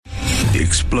The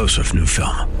explosive new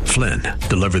film, Flynn,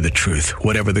 deliver the truth,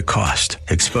 whatever the cost,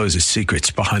 exposes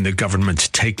secrets behind the government's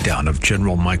takedown of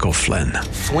General Michael Flynn.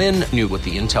 Flynn knew what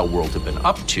the intel world had been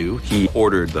up to. He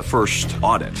ordered the first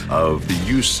audit of the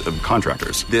use of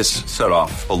contractors. This set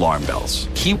off alarm bells.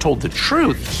 He told the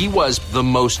truth. He was the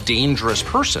most dangerous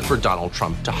person for Donald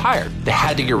Trump to hire. They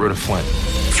had to get rid of Flynn.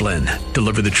 Flynn,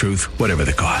 deliver the truth, whatever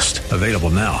the cost. Available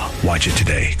now. Watch it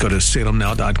today. Go to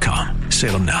salemnow.com.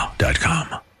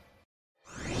 salemnow.com.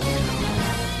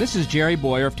 This is Jerry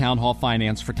Bowyer of Town Hall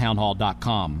Finance for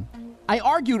townhall.com. I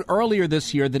argued earlier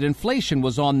this year that inflation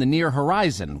was on the near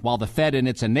horizon, while the Fed and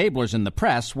its enablers in the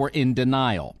press were in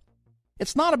denial.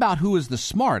 It's not about who is the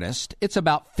smartest, it's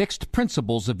about fixed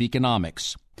principles of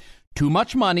economics. Too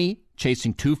much money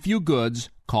chasing too few goods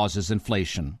causes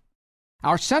inflation.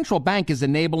 Our central bank is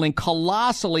enabling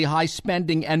colossally high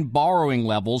spending and borrowing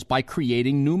levels by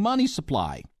creating new money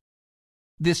supply.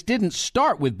 This didn't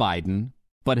start with Biden,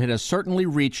 but it has certainly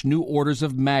reached new orders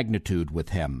of magnitude with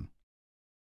him.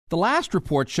 The last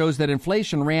report shows that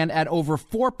inflation ran at over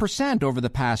 4% over the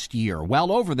past year,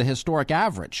 well over the historic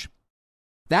average.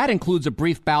 That includes a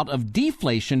brief bout of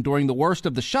deflation during the worst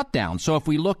of the shutdown. So if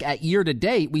we look at year to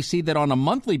date, we see that on a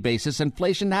monthly basis,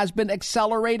 inflation has been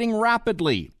accelerating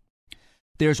rapidly.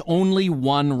 There's only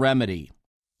one remedy.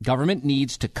 Government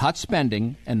needs to cut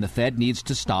spending, and the Fed needs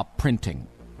to stop printing.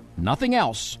 Nothing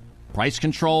else. Price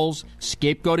controls,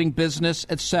 scapegoating business,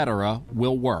 etc.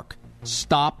 will work.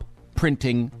 Stop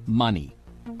printing money.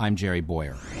 I'm Jerry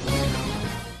Bowyer.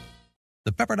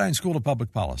 The Pepperdine School of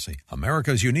Public Policy,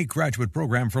 America's unique graduate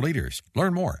program for leaders.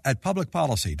 Learn more at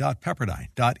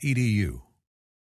publicpolicy.pepperdine.edu.